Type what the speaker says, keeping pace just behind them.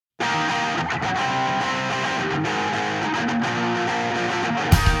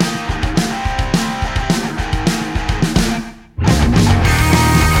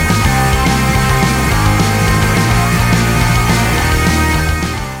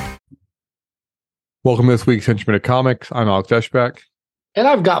Welcome to this week's Henchman of Comics. I'm Alex Eschbach. And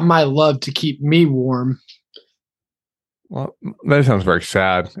I've got my love to keep me warm. Well, that sounds very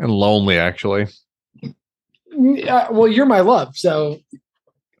sad and lonely, actually. Well, you're my love, so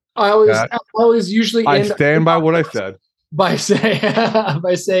I always usually I stand by what I said by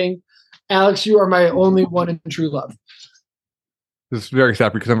saying, Alex, you are my only one and true love. This is very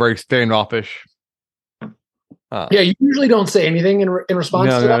sad because I'm very standoffish. Yeah, you usually don't say anything in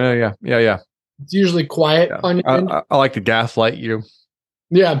response to that. No, yeah. It's usually quiet on your end. I like to gaslight you.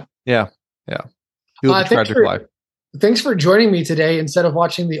 Yeah. You live a tragic life. Thanks for joining me today instead of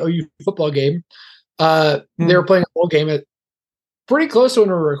watching the OU football game. They were playing a bowl game at pretty close to when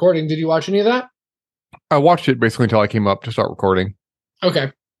we were recording. Did you watch any of that? I watched it basically until I came up to start recording.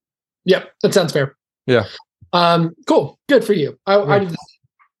 Okay. Yep, that sounds fair. Yeah. Cool. Good for you. I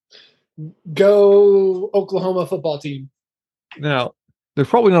go Oklahoma football team. Now, there's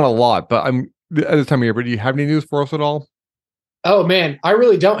probably not a lot, but I'm at this time of year, but do you have any news for us at all? Oh, man. I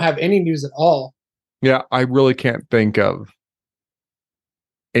really don't have any news at all. Yeah, I really can't think of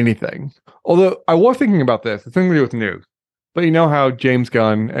anything. Although I was thinking about this. It's nothing to do with news. But you know how James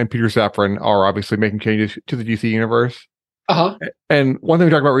Gunn and Peter Safran are obviously making changes to the DC universe? Uh-huh. And one thing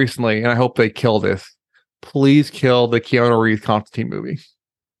we talked about recently, and I hope they kill this, please kill the Keanu Reeves Constantine movie.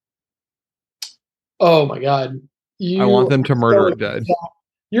 Oh, my God. I want them to murder it dead.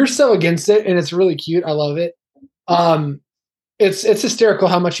 You're so against it, and it's really cute. I love it. It's hysterical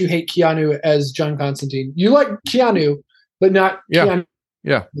how much you hate Keanu as John Constantine. You like Keanu, but not Keanu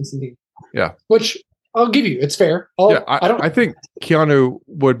Constantine. Yeah. Which I'll give you. It's fair. I think Keanu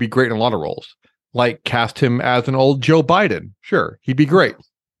would be great in a lot of roles. Like cast him as an old Joe Biden. Sure, he'd be great.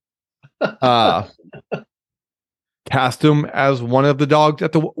 Cast him as one of the dogs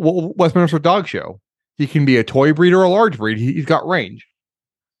at the Westminster Dog Show. He can be a toy breed or a large breed. He's got range.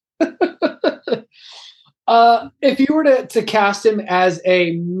 If you were to cast him as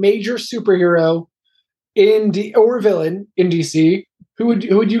a major superhero or villain in DC, who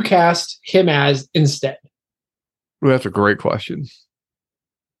would you cast him as instead? Well, that's a great question.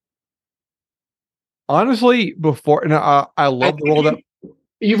 Honestly, I love the role that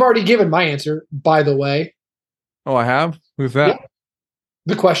you've already given my answer, by the way. Oh, I have? Who's that? Yeah.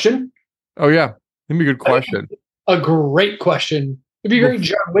 The Question. Oh, yeah. That'd be a good question. A great question. It'd be very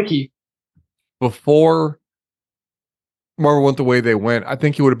John Wicky. Before Marvel went the way they went, I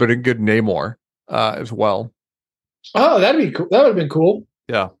think he would have been a good Namor as well. Oh, that'd be cool. That would have been cool.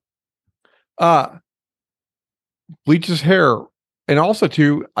 Yeah. Bleach his hair. And also,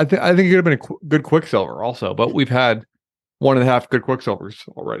 too, I think it could have been a good Quicksilver also, but we've had 1.5 good Quicksilvers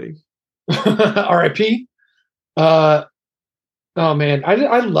already. R.I.P. Oh, man.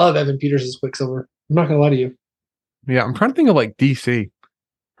 I love Evan Peters as Quicksilver. I'm not going to lie to you. Yeah, I'm trying to think of like DC.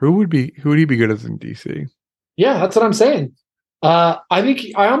 Who would he be good as in DC? Yeah, that's what I'm saying. I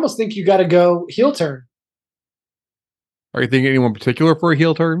almost think you got to go heel turn. Are you thinking anyone particular for a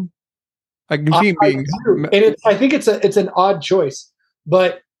heel turn? I can see him being, and I think it's an odd choice,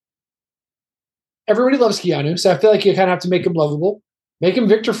 but everybody loves Keanu, so I feel like you kind of have to make him lovable. Make him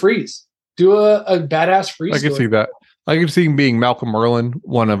Victor Freeze. Do a badass Freeze. I can see that. I can see him being Malcolm Merlyn,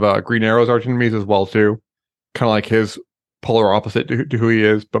 one of Green Arrow's arch enemies as well too. Kind of like his polar opposite to who he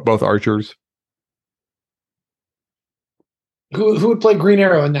is, but both archers. Who would play Green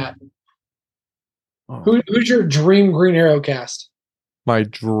Arrow in that? Oh. Who's your dream Green Arrow cast? My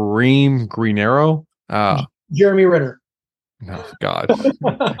dream Green Arrow? Jeremy Renner. Oh, God.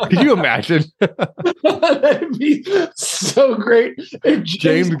 Could you imagine? That'd be so great.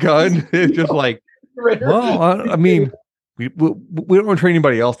 James Gunn is just like, well, I mean, we don't want to train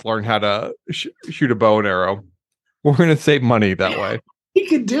anybody else to learn how to shoot a bow and arrow. We're going to save money that way. He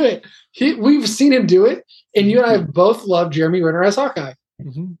could do it. We've seen him do it, and you and I have both loved Jeremy Renner as Hawkeye.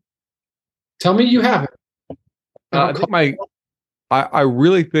 Mm-hmm. Tell me you haven't. I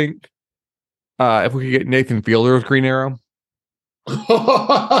really think if we could get Nathan Fielder as Green Arrow.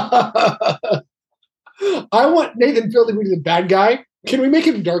 I want Nathan Fielder to be the bad guy. Can we make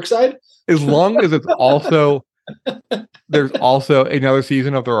him Darkseid? As long as it's also there's also another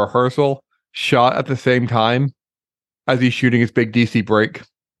season of the rehearsal shot at the same time as he's shooting his big DC break.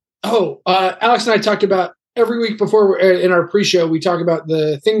 Oh, Alex and I talked about every week before in our pre-show, we talk about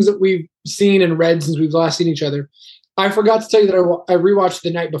the things that we've seen and read since we've last seen each other. I forgot to tell you that I rewatched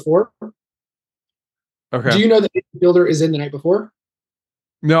The Night Before. Okay. Do you know that Nathan Fielder is in The Night Before?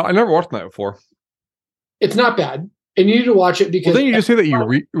 No, I never watched that before. It's not bad, and you need to watch it because. Well, then you just say that you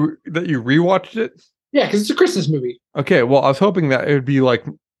rewatched it. Yeah, because it's a Christmas movie. Okay, well, I was hoping that it would be like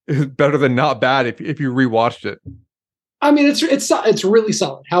better than not bad if you rewatched it. I mean, it's really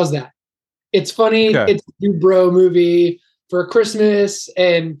solid. How's that? It's funny. Okay. It's a new bro movie for Christmas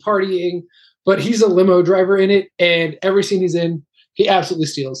and partying, but he's a limo driver in it, and every scene he's in, he absolutely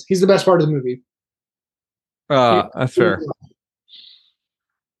steals. He's the best part of the movie. That's fair.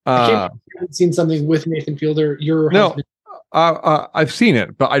 I haven't seen something with Nathan Fielder. I've seen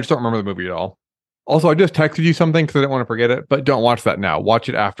it, but I just don't remember the movie at all. Also, I just texted you something because I didn't want to forget it, but don't watch that now. Watch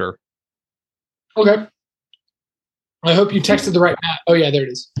it after. Okay. I hope you texted the right map. Oh yeah, there it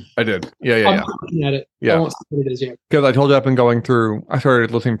is. I did. Yeah. I'm looking at it. Yeah. I won't see what it is yet. Because I told you I've been going through. I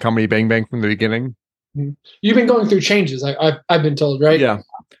started listening to Comedy Bang Bang from the beginning. Mm-hmm. You've been going through changes. I've been told, right? Yeah,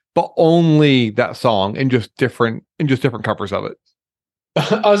 but only that song and just different covers of it.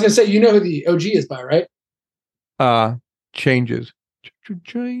 I was gonna say, you know who the OG is by, right? Changes.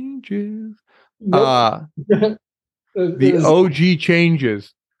 Nope. The OG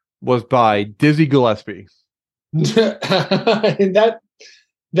Changes was by Dizzy Gillespie. And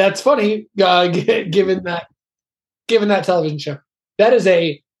that's funny, given that television show. That is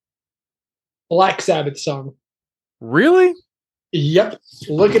a Black Sabbath song. Really? Yep.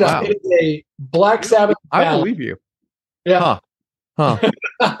 Look it up. It is a Black Sabbath ballad. I believe you. Yeah. Huh.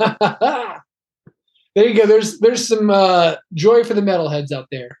 There you go. There's some joy for the metalheads out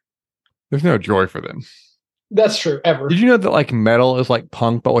there. There's no joy for them. That's true. Ever. Did you know that like metal is like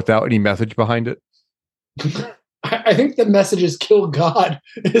punk, but without any message behind it? I think the message is kill God.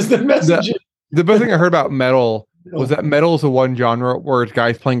 Is the message? The best thing I heard about metal was that metal is the one genre where it's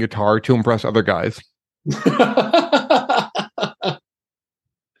guys playing guitar to impress other guys.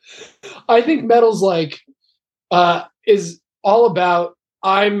 I think metal's like is all about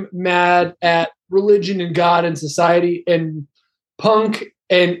I'm mad at religion and God and society, and punk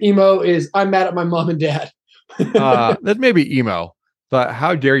and emo is I'm mad at my mom and dad. That may be emo, but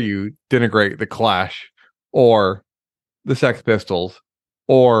how dare you denigrate the Clash or the Sex Pistols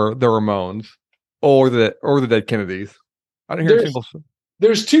or the Ramones or the Dead Kennedys? I don't hear a single.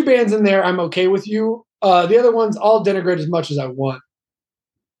 There's two bands in there I'm okay with you. The other ones I'll denigrate as much as I want.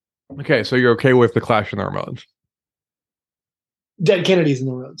 Okay, so you're okay with the Clash and the Ramones? Dead Kennedys and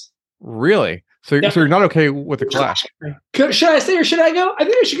the Ramones. Really? So you're not okay with the Clash? Should I stay or should I go? I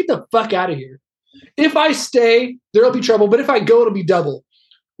think I should get the fuck out of here. If I stay, there'll be trouble. But if I go, it'll be double.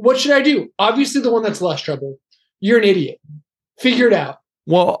 What should I do? Obviously, the one that's less trouble. You're an idiot. Figure it out.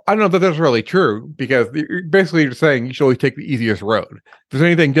 Well, I don't know that that's really true, because basically you're saying you should always take the easiest road. If there's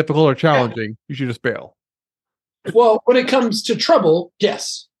anything difficult or challenging, you should just bail. Well, when it comes to trouble,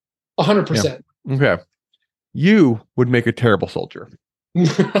 yes, 100%. Yeah. Okay. You would make a terrible soldier. Hey,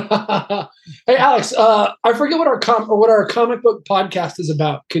 Alex, I forget what our comic book podcast is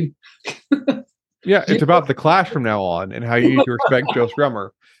about. Yeah, it's about the Clash from now on and how you need to respect Joe Strummer.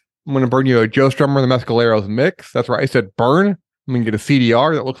 I'm going to burn you a Joe Strummer and the Mescaleros mix. That's right. I said burn. I'm going to get a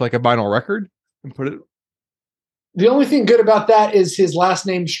CDR that looks like a vinyl record and put it. The only thing good about that is his last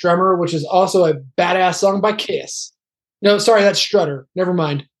name, Strummer, which is also a badass song by Kiss. No, sorry, that's Strutter. Never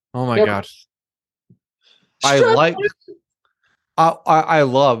mind. Oh my gosh. I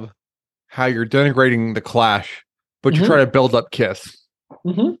love how you're denigrating the Clash, but you're trying to build up Kiss.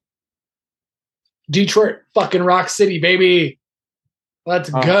 Mm-hmm. Detroit, fucking Rock City, baby. Let's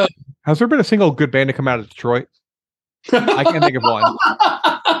go. Has there been a single good band to come out of Detroit? I can't think of one.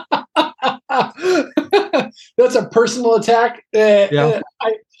 That's a personal attack. I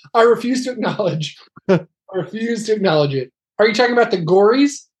refuse to acknowledge. I refuse to acknowledge it. Are you talking about the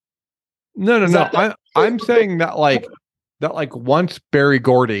Gories? No. I'm saying that like once Berry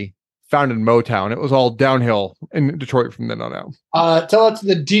Gordy founded Motown, it was all downhill in Detroit from then on out. Tell it to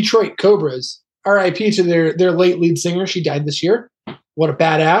the Detroit Cobras. R.I.P. to their late lead singer. She died this year. What a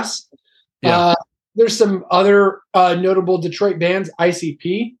badass. Yeah. There's some other notable Detroit bands.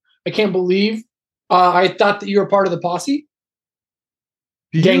 ICP. I can't believe I thought that you were part of the posse.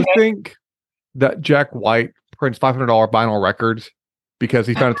 Do you think that Jack White prints $500 vinyl records because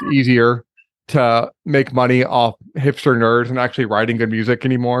he found it's easier to make money off hipster nerds and actually writing good music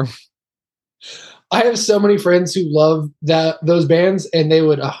anymore? I have so many friends who love those bands, and they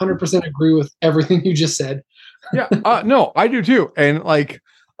would 100% agree with everything you just said. Yeah, no, I do too. And like,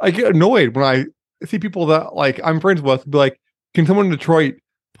 I get annoyed when I see people that like I'm friends with be like, "Can someone in Detroit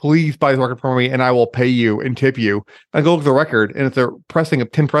please buy this record for me, and I will pay you and tip you?" I go look at the record, and it's a pressing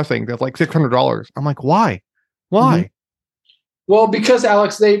of 10 pressings. That's like $600. I'm like, why? Mm-hmm. Well, because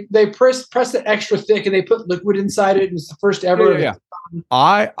Alex, they press it extra thick, and they put liquid inside it, and it's the first ever. Yeah.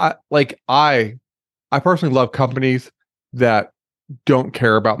 I personally love companies that don't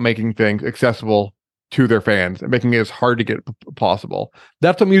care about making things accessible to their fans and making it as hard to get possible.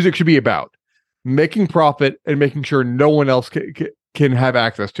 That's what music should be about: making profit and making sure no one else can have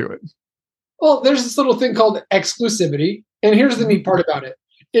access to it. Well, there's this little thing called exclusivity, and here's the neat part about it: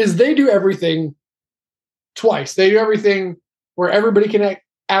 is they do everything twice. They do everything where everybody can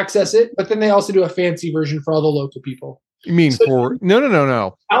access it, but then they also do a fancy version for all the local people. You mean for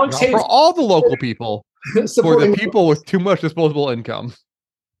no. Alex Hayes, for all the local people, for the people with too much disposable income.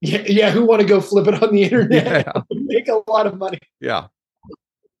 Yeah, who want to go flip it on the internet and make a lot of money. Yeah.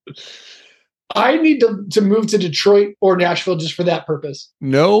 I need to move to Detroit or Nashville just for that purpose.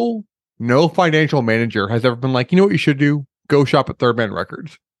 No financial manager has ever been like, you know what you should do? Go shop at Third Man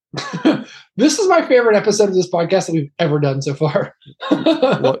Records. This is my favorite episode of this podcast that we've ever done so far.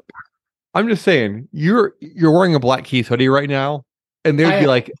 Well, I'm just saying, you're wearing a Black Keys hoodie right now, and they'd be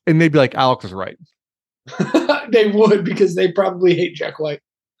like, Alex is right. They would, because they probably hate Jack White.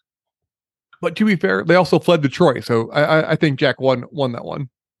 But to be fair, they also fled Detroit, so I think Jack won that one.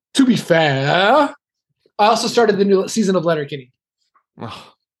 To be fair, I also started the new season of Letterkenny. So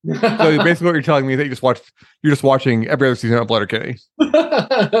basically, what you're telling me is that you're just watching every other season of Letterkenny.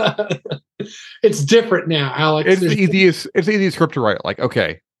 It's different now, Alex. It's the easiest script to write. Like,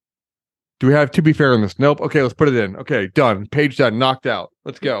 okay, do we have To Be Fair in this? Nope. Okay, let's put it in. Okay, done. Page done. Knocked out.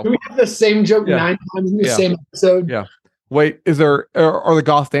 Let's go. Do we have the same joke 9 times in the same episode? Yeah. Wait, are the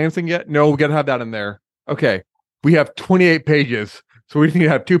Goths dancing yet? No, we gotta have that in there. Okay, we have 28 pages, so we need to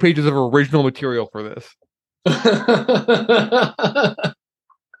have 2 pages of original material for this.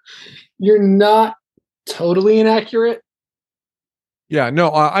 You're not totally inaccurate. Yeah,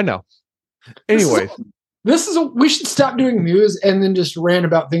 no, I know. Anyways, we should stop doing news and then just rant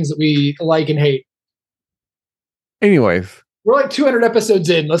about things that we like and hate. Anyways, we're like 200 episodes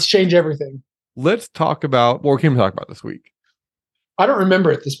in. Let's change everything. Let's talk about what we came to talk about this week. I don't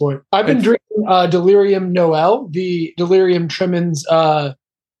remember at this point. I've been drinking Delirium Noel, the Delirium Tremens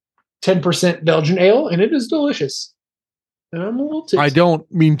 10% Belgian ale, and it is delicious. And I'm a little tipsy. I don't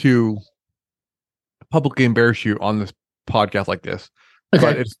mean to publicly embarrass you on this podcast like this,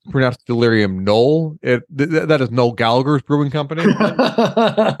 but it's pronounced Delirium Noel. That is Noel Gallagher's brewing company.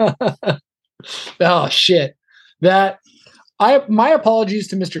 Oh shit! My apologies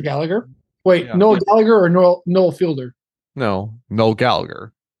to Mr. Gallagher. Wait, Noel Gallagher or Noel Fielder? No, Noel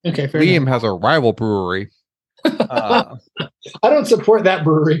Gallagher. Okay, fair Liam enough. has a rival brewery. I don't support that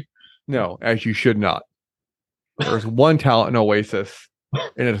brewery. No, as you should not. There's one talent in Oasis,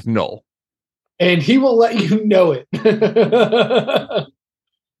 and it's Noel. And he will let you know it.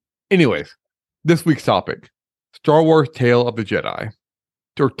 Anyways, this week's topic: Star Wars: Tale of the Jedi,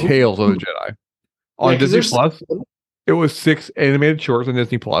 or Tales of the Jedi, on Disney Plus. It was 6 animated shorts on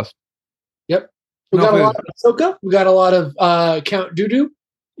Disney Plus. Yep. We got a lot of Ahsoka. We got a lot of Count Dooku.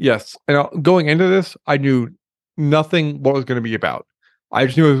 Yes. And going into this, I knew nothing what it was going to be about. I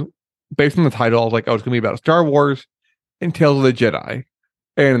just knew it was based on the title. I was like, oh, it's going to be about Star Wars and Tales of the Jedi.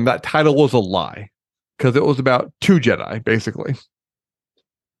 And that title was a lie because it was about 2 Jedi, basically.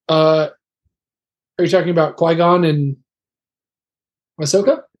 Are you talking about Qui-Gon and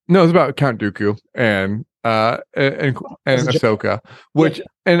Ahsoka? No, it's about Count Dooku and Ahsoka,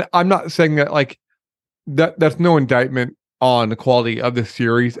 and I'm not saying that like that's no indictment on the quality of the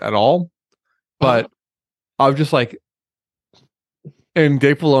series at all, but I was just like, and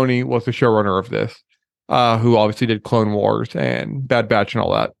Dave Filoni was the showrunner of this, who obviously did Clone Wars and Bad Batch and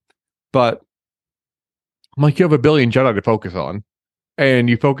all that, but I'm like, you have a billion Jedi to focus on,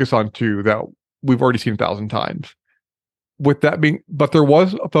 and you focus on 2 that we've already seen 1,000 times. With that being, but there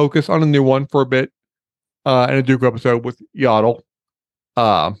was a focus on a new one for a bit, in a Dooku episode with Yaddle,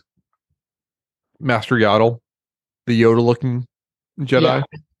 Master Yaddle, the Yoda-looking Jedi.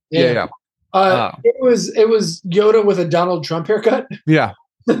 Yeah. It was Yoda with a Donald Trump haircut. Yeah,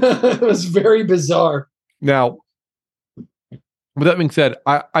 it was very bizarre. Now, with that being said,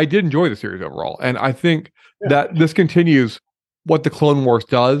 I did enjoy the series overall, and I think that this continues what the Clone Wars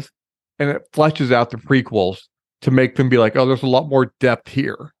does, and it fleshes out the prequels to make them be like, oh, there's a lot more depth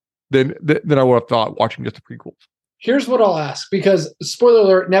here than I would have thought watching just the prequels. Here's what I'll ask, because spoiler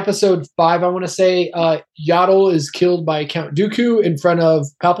alert, in episode 5, I want to say Yaddle is killed by Count Dooku in front of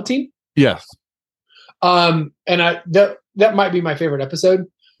Palpatine. Yes. And that might be my favorite episode.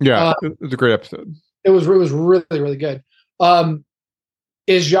 Yeah, it was a great episode. It was really, really good.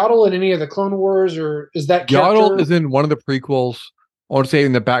 Is Yaddle in any of the Clone Wars, or is that Yaddle is in one of the prequels? I want to say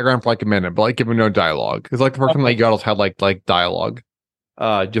in the background for like a minute, but like giving no dialogue. It's like the first time like Yaddle's had like dialogue,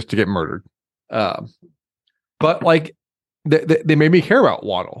 just to get murdered. But like they made me care about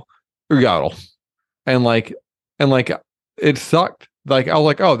Waddle or Yaddle, and it sucked. Like I was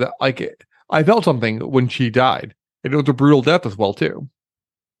like, oh, that like I felt something when she died. It was a brutal death as well too.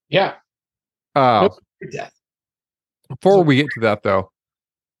 Yeah. Death. Before we get to that though,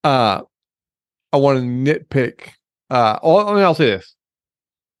 I want to nitpick. I'll say this: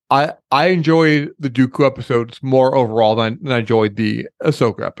 I enjoyed the Dooku episodes more overall than I enjoyed the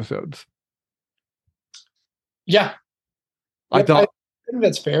Ahsoka episodes. Yeah, I think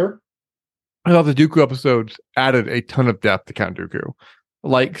that's fair. I thought the Dooku episodes added a ton of depth to Count Dooku.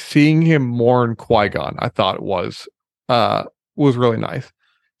 Like seeing him mourn Qui-Gon, I thought was really nice.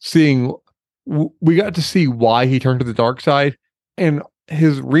 We got to see why he turned to the dark side, and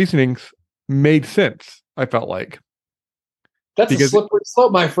his reasonings made sense. I felt like that's a slippery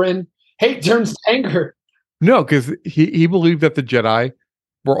slope, my friend. Hate turns to anger. No, because he believed that the Jedi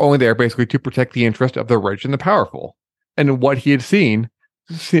were only there basically to protect the interest of the rich and the powerful, and what he had seen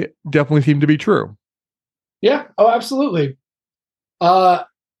definitely seemed to be true. Yeah. Oh, absolutely. Yeah,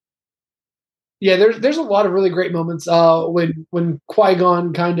 there's a lot of really great moments when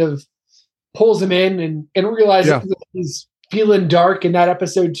Qui-Gon kind of pulls him in and realizes that he's feeling dark in that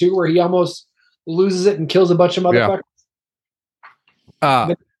episode too, where he almost loses it and kills a bunch of motherfuckers.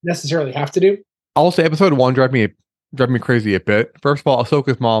 That necessarily have to do. I'll say episode 1 drive me crazy a bit. First of all,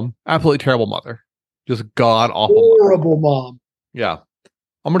 Ahsoka's mom, absolutely terrible mother, just god awful, horrible mom. Yeah,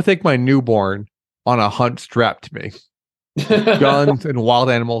 I'm gonna take my newborn on a hunt strapped to me. Guns and wild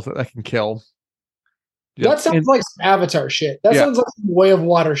animals that I can kill. That sounds like some Avatar shit. That sounds like some Way of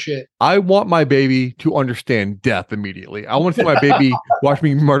Water shit. I want my baby to understand death immediately. I want to see my baby watch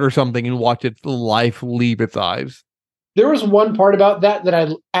me murder something and watch its life leave its eyes. There was one part about that I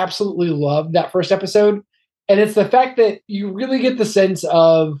absolutely loved, that first episode. And it's the fact that you really get the sense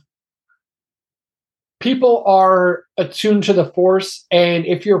of people are attuned to the Force. And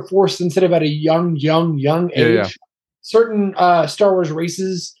if you're Force sensitive at a young age, certain Star Wars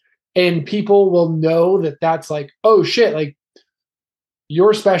races and people will know that that's like, oh shit, like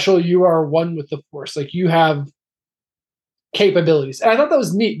you're special. You are one with the Force. Like you have capabilities. And I thought that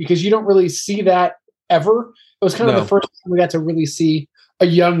was neat because you don't really see that ever. It was kind of the first time we got to really see a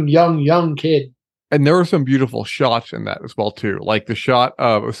young kid. And there were some beautiful shots in that as well too. Like the shot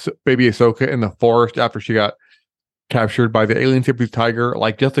of baby Ahsoka in the forest after she got captured by the alien saber-toothed tiger.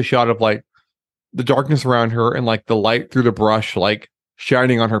 Like just a shot of like the darkness around her and like the light through the brush, like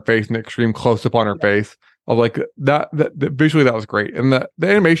shining on her face and extreme close up on her face. Of like that visually that was great, and the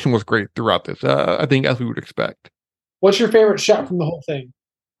animation was great throughout this. I think as we would expect. What's your favorite shot from the whole thing?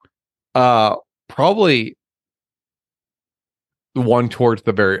 Probably the one towards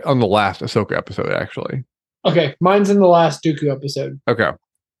the the last Ahsoka episode, actually. Okay, mine's in the last Dooku episode. Okay.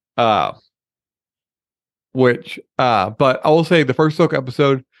 But I will say the first Ahsoka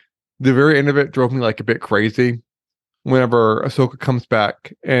episode, the very end of it drove me like a bit crazy. Whenever Ahsoka comes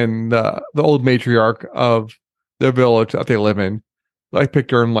back and the old matriarch of the village that they live in, I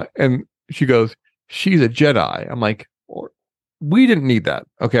picked her and she goes, "She's a Jedi." I'm like, we didn't need that.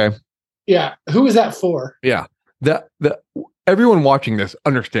 Okay. Yeah. Who is that for? Yeah. That everyone watching this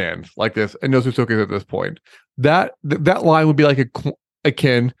understands like this and knows who Ahsoka is at this point. That line would be like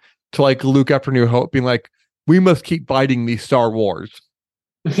akin to like Luke after New Hope being like, "We must keep fighting these Star Wars."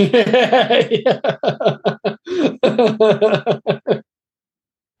 God,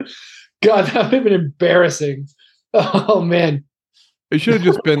 that would have been embarrassing. Oh man, it should have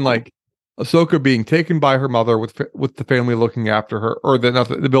just been like Ahsoka being taken by her mother with the family looking after her, or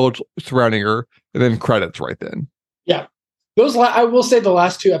the village surrounding her, and then credits right then. Yeah, those I will say the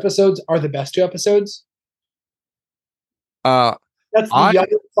last 2 episodes are the best 2 episodes. That's the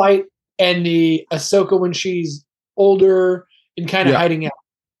younger fight and the Ahsoka when she's older and kind of hiding out.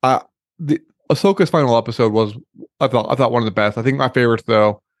 The Ahsoka's final episode was I thought one of the best. I think my favorites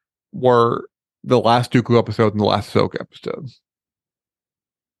though were the last Dooku episode and the last Ahsoka episode.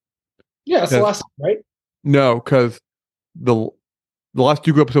 Yeah, that's the last one, right? No, because the last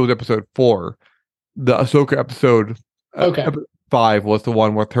Dooku episode was episode 4. The Ahsoka episode 5 was the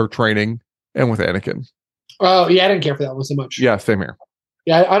one with her training and with Anakin. Oh yeah, I didn't care for that one so much. Yeah, same here.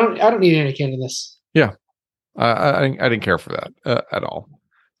 Yeah, I don't need Anakin in this. Yeah, I didn't care for that at all.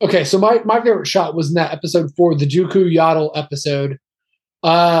 Okay, so my favorite shot was in that episode 4, the Dooku Yaddle episode,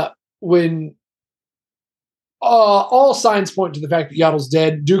 when all signs point to the fact that Yaddle's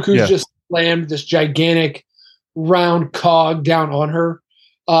dead. Dooku's just slammed this gigantic round cog down on her,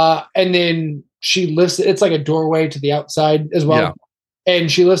 and then she lifts it. It's like a doorway to the outside as well,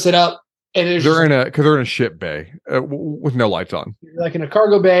 and she lifts it up, And they're in a ship bay with no lights on, like in a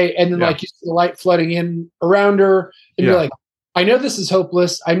cargo bay, and then like you see the light flooding in around her, and you're like, I know this is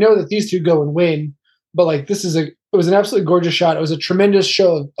hopeless. I know that these two go and win, but like it was an absolutely gorgeous shot. It was a tremendous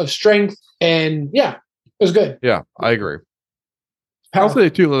show of strength, and it was good. Yeah, I agree. I'll say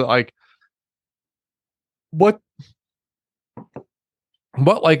too, like what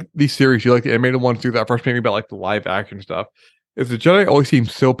like these series, you like the animated ones too, that first maybe about like the live action stuff, is the Jedi always seem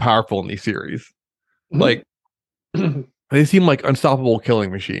so powerful in these series. Like they seem like unstoppable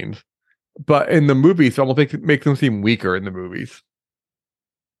killing machines. But in the movies, it almost makes them seem weaker in the movies.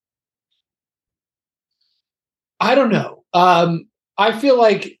 I don't know. I feel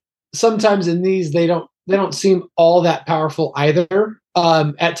like sometimes in these they don't seem all that powerful either.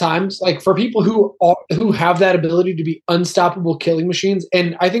 At times, like for people who have that ability to be unstoppable killing machines,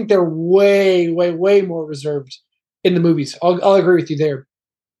 and I think they're way, way, way more reserved in the movies. I'll agree with you there.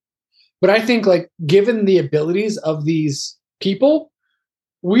 But I think like given the abilities of these people,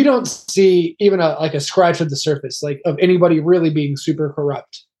 we don't see even a scratch of the surface, like of anybody really being super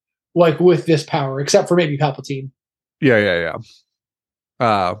corrupt, like with this power, except for maybe Palpatine. Yeah.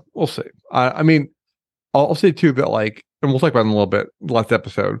 We'll see. I mean, I'll say too that like, and we'll talk about it in a little bit last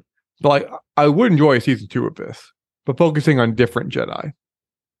episode, but like I would enjoy season 2 of this, but focusing on different Jedi.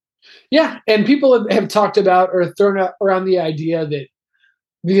 Yeah, and people have talked about or thrown around the idea that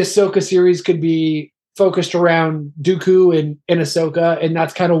the Ahsoka series could be focused around Dooku and Ahsoka, and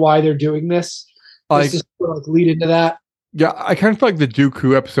that's kind of why they're doing this. This is like lead into that. Yeah, I kind of feel like the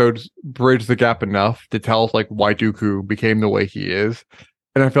Dooku episodes bridge the gap enough to tell us like why Dooku became the way he is,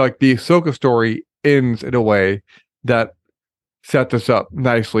 and I feel like the Ahsoka story ends in a way that sets us up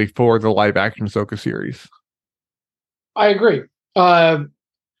nicely for the live action Ahsoka series. I agree. I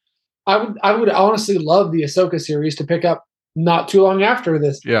would honestly love the Ahsoka series to pick up not too long after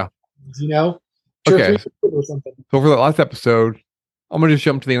this. Yeah. Okay. Or something. So for the last episode, I'm going to just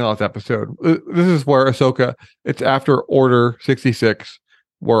jump to the end of the last episode. This is where Ahsoka, it's after Order 66,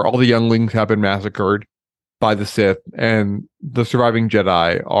 where all the younglings have been massacred by the Sith, and the surviving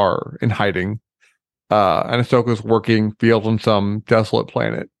Jedi are in hiding. And Ahsoka's working fields on some desolate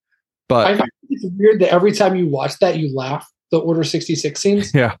planet. But I think it's weird that every time you watch that, you laugh. The Order 66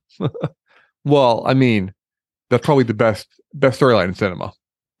 scenes. Yeah. Well, I mean, that's probably the best storyline in cinema.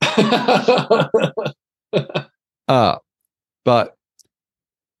 But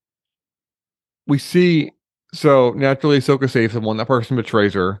we see, so naturally Ahsoka saves someone, that person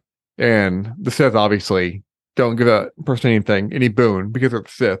betrays her, and the Sith obviously don't give that person any boon because of the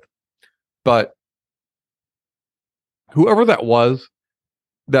Sith. But whoever that was,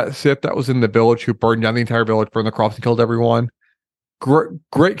 that Sith that was in the village who burned down the entire village, burned the crops and killed everyone,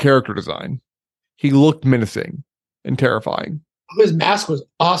 great character design. He looked menacing and terrifying. His mask was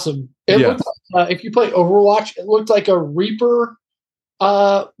awesome. It looked like, if you play Overwatch, it looked like a Reaper,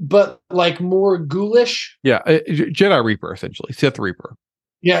 but like more ghoulish. Yeah, Jedi Reaper, essentially. Sith Reaper.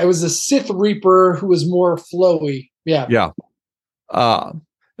 Yeah, it was a Sith Reaper who was more flowy. Yeah. Yeah. And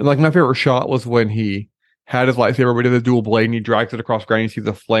like my favorite shot was when he had his lightsaber, but did the dual blade, and he drags it across ground. You see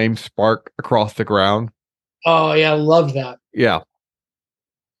the flame spark across the ground. Oh yeah, I love that. Yeah.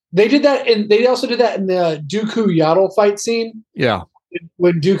 They did that, and they also did that in the Dooku Yaddle fight scene. Yeah,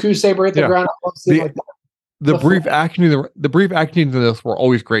 when Dooku saber hit the ground. The brief acting in this were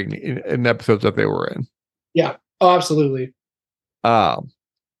always great in the episodes that they were in. Yeah. Oh, absolutely. Man,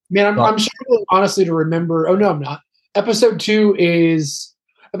 I'm struggling honestly to remember. Oh no, I'm not. Episode 1's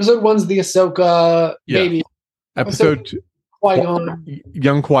the Ahsoka. Yeah. Maybe episode 2, Qui-Gon.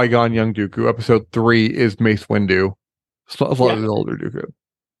 Young Qui-Gon, young Dooku. Episode 3 is Mace Windu, slightly older Dooku.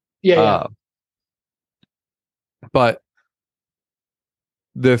 Yeah. But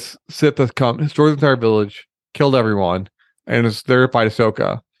this Sith has come, destroyed the entire village, killed everyone, and is there to fight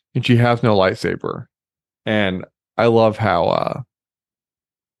Ahsoka, and she has no lightsaber. And I love how,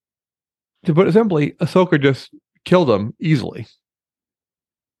 to put it simply, Ahsoka just killed him easily.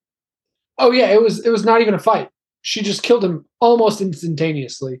 Oh yeah, it was not even a fight. She just killed him almost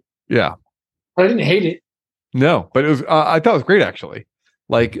instantaneously. Yeah, but I didn't hate it. No, but it was. I thought it was great actually.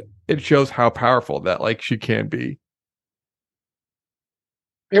 Like it shows how powerful that like she can be.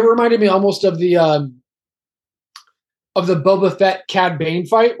 It reminded me almost of the Boba Fett Cad Bane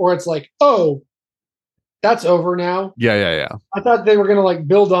fight, where it's like, oh, that's over now. Yeah. I thought they were gonna like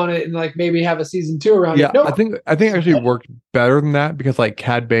build on it and like maybe have a season 2 around it. Nope. I think it actually worked better than that because like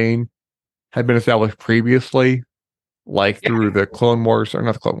Cad Bane had been established previously, like through the Clone Wars, or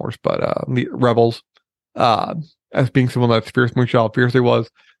not the Clone Wars, but the Rebels, as being someone that's fierce Moonshot fiercely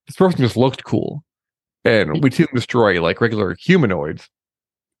was. This person just looked cool, and we'd see them destroy like regular humanoids.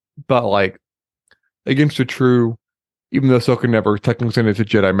 But like against the true, even though Ahsoka never technically sent as a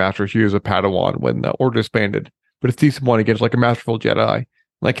Jedi Master, she was a Padawan when the Order disbanded. But it's season 1 against like a masterful Jedi,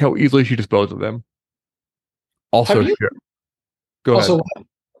 like how easily she disposed of them. Also, go ahead.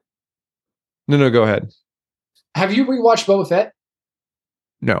 No, go ahead. Have you rewatched Boba Fett?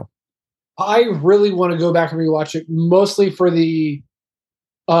 No. I really want to go back and rewatch it, mostly for the,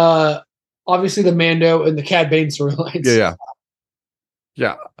 obviously the Mando and the Cad Bane storylines.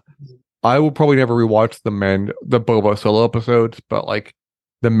 Yeah. I will probably never rewatch the Boba solo episodes, but like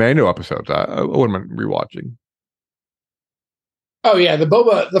the Mando episodes, I wouldn't mind rewatching. Oh yeah,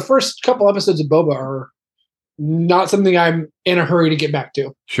 the first couple episodes of Boba are not something I'm in a hurry to get back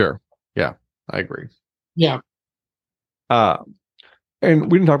to. Sure. Yeah, I agree. Yeah.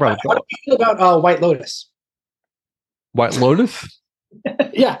 And we didn't talk about how do you feel about White Lotus? White Lotus?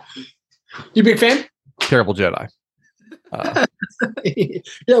 Yeah. You big fan? Terrible Jedi.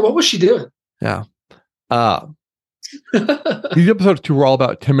 Yeah, what was she doing? Yeah. These episodes too were all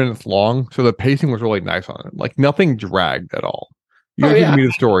about 10 minutes long, so the pacing was really nice on it. Like nothing dragged at all. You don't need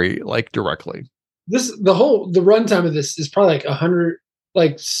the story like directly. The runtime of this is probably like 100,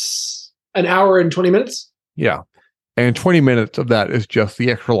 like an hour and 20 minutes. Yeah. And 20 minutes of that is just the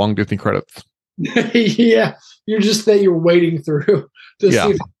extra long Disney credits. Yeah. You're waiting through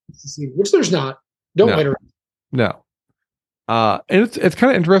to see, which there's not. Don't wait around. No. And it's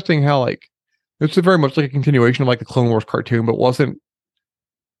kind of interesting how like it's very much like a continuation of like the Clone Wars cartoon, but wasn't,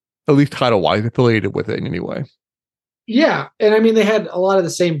 at least title-wise, affiliated with it in any way. Yeah. And I mean, they had a lot of the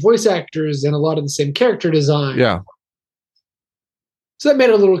same voice actors and a lot of the same character design. Yeah. So that made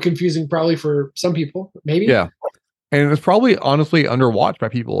it a little confusing probably for some people, maybe. Yeah. And it's probably honestly underwatched by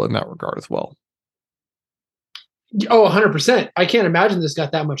people in that regard as well. Oh, 100%. I can't imagine this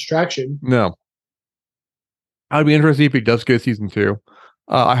got that much traction. No. I'd be interested if it does get season 2.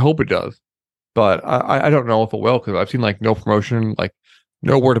 I hope it does. But I don't know if it will, because I've seen like no promotion, like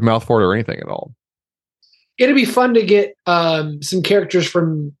no word of mouth for it or anything at all. It'd be fun to get some characters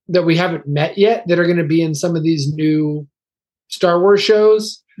from that we haven't met yet that are going to be in some of these new Star Wars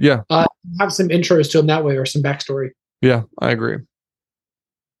shows. Yeah. Have some intros to them that way or some backstory. Yeah, I agree.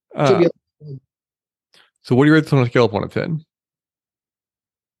 So what do you rate this on a scale of 1 to 10?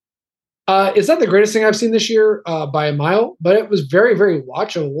 It's not the greatest thing I've seen this year by a mile, but it was very, very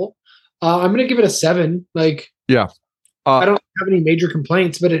watchable. I'm going to give it a 7. Like, yeah, I don't have any major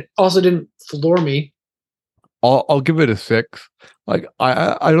complaints, but it also didn't floor me. I'll give it a 6. Like,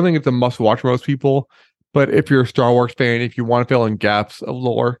 I don't think it's a must watch for most people, but if you're a Star Wars fan, if you want to fill in gaps of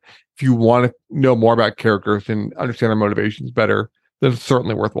lore, if you want to know more about characters and understand their motivations better, then it's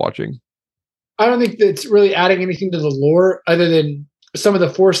certainly worth watching. I don't think that's really adding anything to the lore other than some of the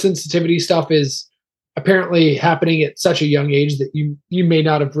Force sensitivity stuff is apparently happening at such a young age that you may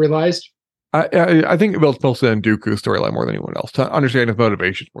not have realized. I think it builds mostly on Dooku's storyline more than anyone else to understand his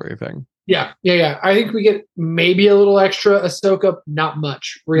motivations or anything. Yeah. I think we get maybe a little extra Ahsoka, not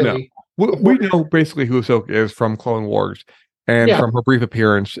much, really. No. We know basically who Ahsoka is from Clone Wars and from her brief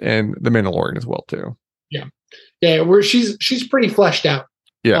appearance in The Mandalorian as well, too. Yeah, where she's pretty fleshed out.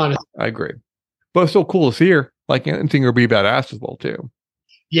 Yeah, honestly. I agree. But it's still cool to see her, like, and seeing her be badass as well, too.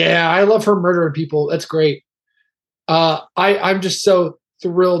 Yeah, I love her murdering people. That's great. I'm just so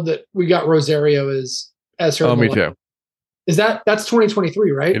thrilled that we got Rosario as her. Oh, me too. That's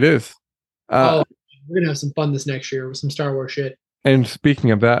 2023, right? It is. We're gonna have some fun this next year with some Star Wars shit. And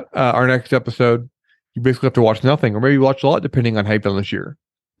speaking of that, our next episode, you basically have to watch nothing, or maybe watch a lot, depending on how you've done this year.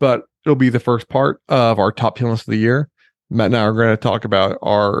 But it'll be the first part of our top 10 list of the year. Matt and I are going to talk about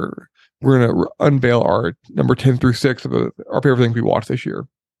we're going to unveil our number 10 through 6 of our favorite things we watched this year.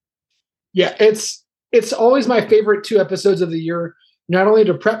 Yeah, it's always my favorite 2 episodes of the year, not only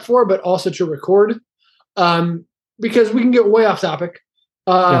to prep for, but also to record, because we can get way off topic.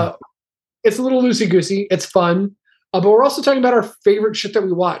 It's a little loosey-goosey. It's fun. But we're also talking about our favorite shit that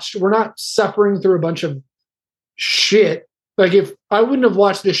we watched. We're not suffering through a bunch of shit. Like, if I wouldn't have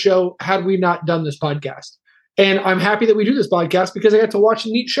watched this show had we not done this podcast. And I'm happy that we do this podcast because I got to watch a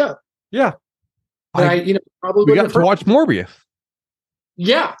neat show. Yeah. We got to watch Morbius.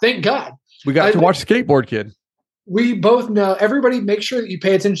 Yeah, thank God. We got to watch Skateboard Kid. We both know. Everybody make sure that you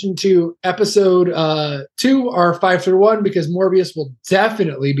pay attention to episode 2, our 5 through 1, because Morbius will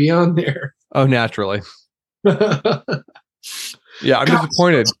definitely be on there. Oh, naturally. Yeah, I'm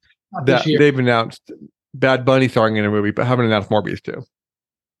disappointed that they've announced Bad Bunny starring in a movie, but haven't announced Morbius too.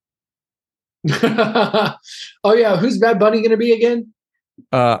 Oh yeah, who's Bad Bunny going to be again?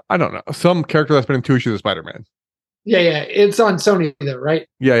 I don't know. Some character that's been in 2 issues of Spider-Man. Yeah, it's on Sony though, right?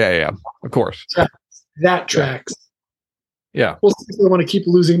 Yeah. Of course. That tracks. Yeah. We'll see if they want to keep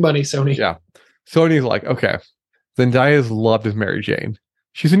losing money, Sony. Yeah. Sony's like, okay, Zendaya's loved as Mary Jane.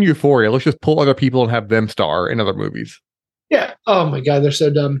 She's in Euphoria. Let's just pull other people and have them star in other movies. Yeah. Oh my God, they're so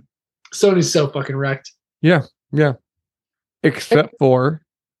dumb. Sony's so fucking wrecked. Yeah. Yeah. Except for,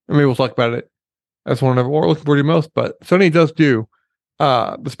 I mean, we'll talk about it. That's one of what we're looking forward to most, but Sony does do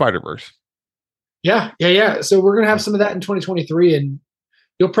the Spider-Verse. Yeah. So we're going to have some of that in 2023, and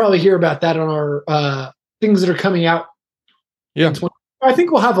you'll probably hear about that on our things that are coming out. Yeah. I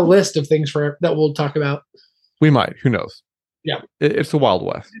think we'll have a list of things that we'll talk about. We might. Who knows? Yeah. It's the Wild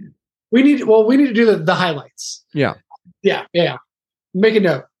West. We need to do the highlights. Yeah. Make a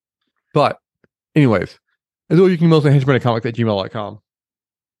note. But anyways, as well, you can email us at henchmancomics@gmail.com.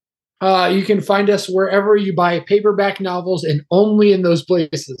 You can find us wherever you buy paperback novels, and only in those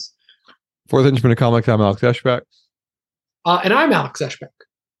places. For the Henchman of Comics, I'm Alex Eschbach. And I'm Alex Eschbach.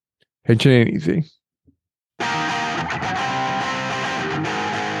 Henchman ain't easy.